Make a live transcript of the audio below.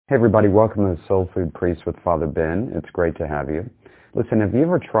Hey everybody, welcome to the Soul Food Priest with Father Ben. It's great to have you. Listen, have you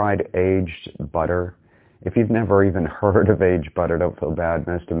ever tried aged butter? If you've never even heard of aged butter, don't feel bad.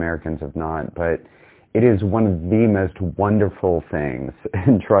 Most Americans have not, but it is one of the most wonderful things.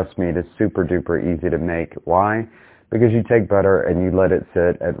 And trust me, it is super duper easy to make. Why? Because you take butter and you let it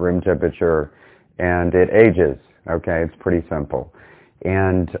sit at room temperature and it ages. Okay, it's pretty simple.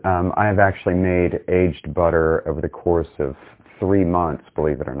 And I have actually made aged butter over the course of 3 months,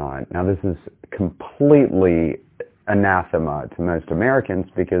 believe it or not. Now, this is completely anathema to most Americans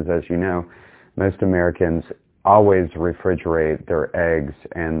because, as you know, most Americans always refrigerate their eggs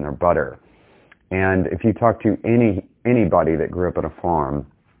and their butter. And if you talk to anybody that grew up on a farm,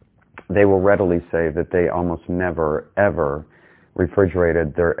 they will readily say that they almost never, ever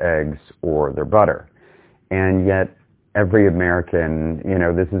refrigerated their eggs or their butter. And yet, every American,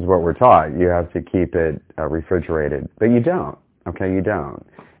 this is what we're taught. You have to keep it refrigerated. But you don't. Okay, you don't.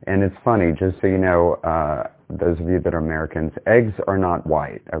 And it's funny, just so you know, those of you that are Americans, eggs are not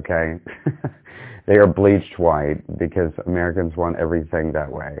white, okay? They are bleached white because Americans want everything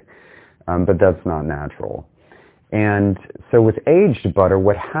that way. But that's not natural. And so with aged butter,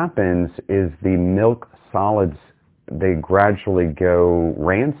 what happens is the milk solids, they gradually go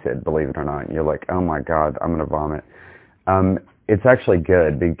rancid, believe it or not. And you're like, oh my God, I'm going to vomit. It's actually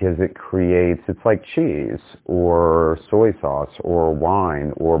good because it's like cheese or soy sauce or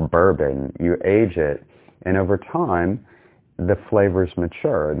wine or bourbon. You age it, and over time, the flavors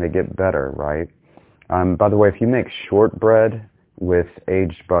mature and they get better, right? By the way, if you make shortbread with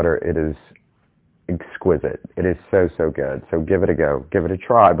aged butter, it is exquisite. It is so, so good. So give it a go. Give it a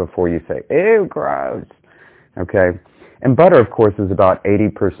try before you say, ew, gross. Okay? And butter, of course, is about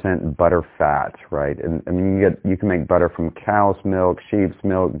 80% butter fat, right? And I mean, you can make butter from cow's milk, sheep's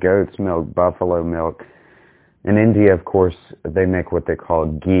milk, goat's milk, buffalo milk. In India, of course, they make what they call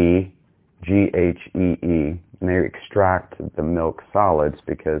ghee, G-H-E-E, and they extract the milk solids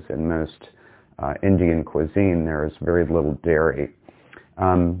because in most Indian cuisine there is very little dairy.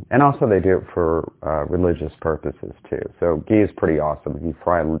 And also they do it for religious purposes too. So ghee is pretty awesome. You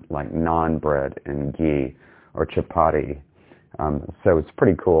fry like naan bread in ghee, or chapati. So it's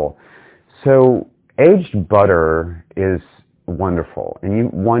pretty cool. So aged butter is wonderful, and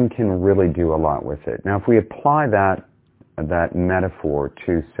one can really do a lot with it. Now, if we apply that metaphor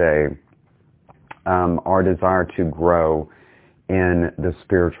to, say, our desire to grow in the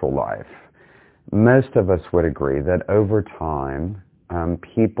spiritual life, most of us would agree that over time,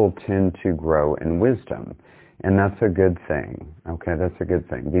 people tend to grow in wisdom. And that's a good thing. Okay, that's a good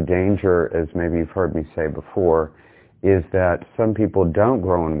thing. The danger, as maybe you've heard me say before, is that some people don't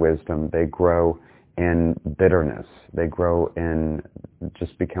grow in wisdom. They grow in bitterness. They grow in,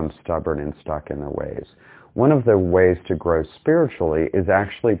 just become stubborn and stuck in their ways. One of the ways to grow spiritually is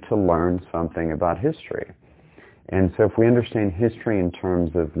actually to learn something about history. And so if we understand history in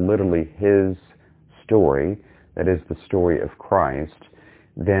terms of literally his story, that is the story of Christ,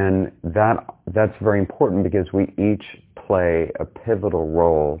 then that's very important because we each play a pivotal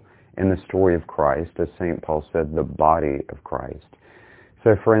role in the story of Christ, as St. Paul said, the body of Christ.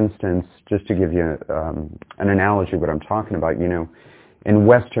 So, for instance, just to give you an analogy of what I'm talking about, in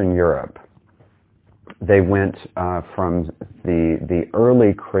Western Europe, they went from the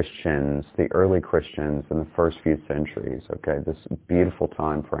early Christians in the first few centuries, okay, this beautiful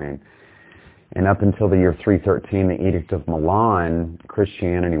time frame. And up until the year 313, the Edict of Milan,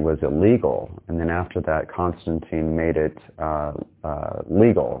 Christianity was illegal. And then after that, Constantine made it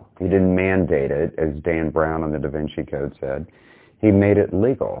legal. He didn't mandate it, as Dan Brown on the Da Vinci Code said. He made it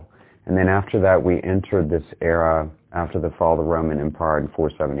legal. And then after that, we entered this era, after the fall of the Roman Empire in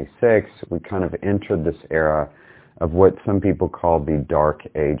 476, we kind of entered this era of what some people call the Dark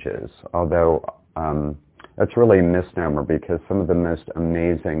Ages. Although that's really a misnomer because some of the most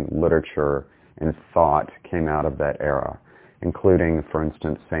amazing literature and thought came out of that era, including, for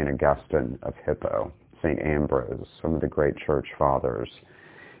instance, St. Augustine of Hippo, St. Ambrose, some of the great church fathers.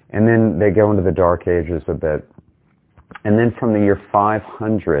 And then they go into the Dark Ages a bit. And then from the year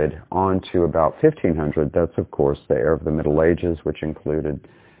 500 on to about 1500, that's, of course, the era of the Middle Ages, which included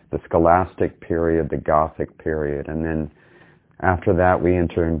the Scholastic period, the Gothic period, and then after that we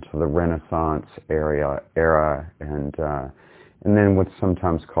enter into the Renaissance era and then what's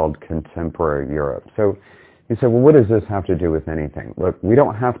sometimes called contemporary Europe. So you say, well, what does this have to do with anything? Look, we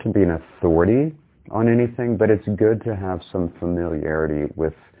don't have to be an authority on anything, but it's good to have some familiarity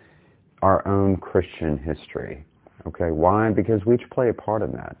with our own Christian history. Okay, why? Because we each play a part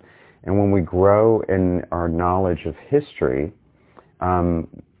in that. And when we grow in our knowledge of history,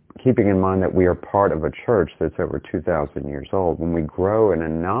 keeping in mind that we are part of a church that's over 2,000 years old, when we grow in a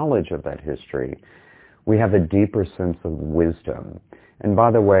knowledge of that history, we have a deeper sense of wisdom. And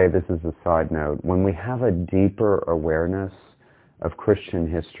by the way, this is a side note, when we have a deeper awareness of Christian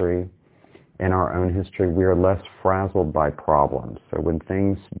history and our own history, we are less frazzled by problems. So when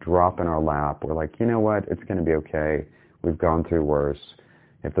things drop in our lap, we're like, you know what, it's going to be okay. We've gone through worse.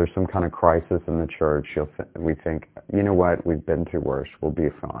 If there's some kind of crisis in the church, we think, you know what, we've been through worse. We'll be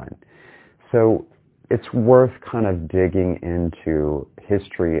fine. So it's worth kind of digging into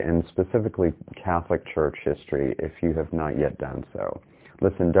history, and specifically Catholic Church history, if you have not yet done so.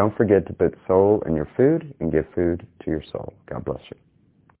 Listen, don't forget to put soul in your food and give food to your soul. God bless you.